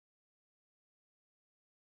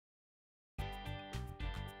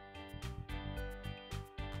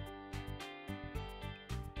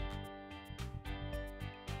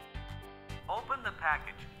Open the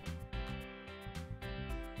package.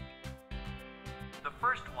 The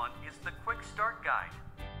first one is the Quick Start Guide.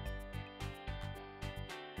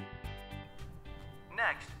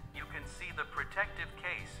 Next, you can see the protective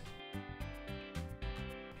case.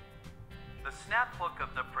 The snap hook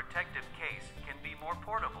of the protective case can be more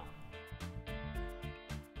portable.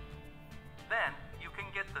 Then, you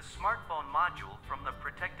can get the smartphone module from the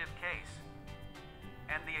protective case.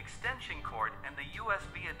 And the extension cord and the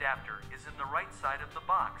USB adapter is in the right side of the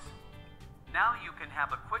box. Now you can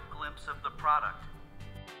have a quick glimpse of the product.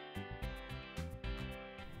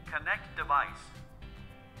 Connect device.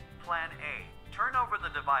 Plan A. Turn over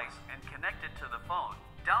the device and connect it to the phone.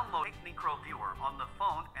 Download HIKMICRO Viewer on the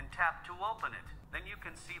phone and tap to open it. Then you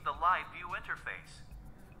can see the live view interface.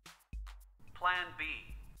 Plan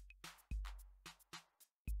B.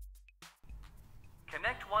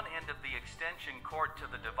 Connect one end of the extension cord to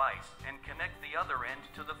the device and connect the other end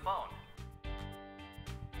to the phone.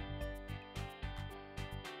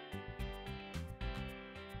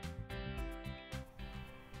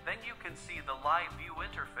 Then you can see the live view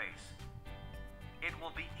interface. It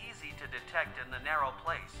will be easy to detect in the narrow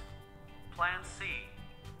place. Plan C.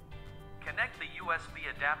 Connect the USB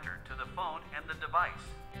adapter to the phone and the device.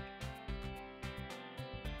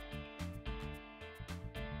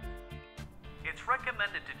 It's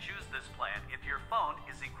recommended to choose this plan if your phone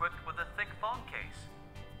is equipped with a thick phone case.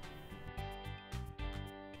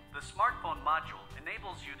 The smartphone module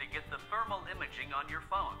enables you to get the thermal imaging on your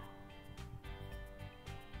phone.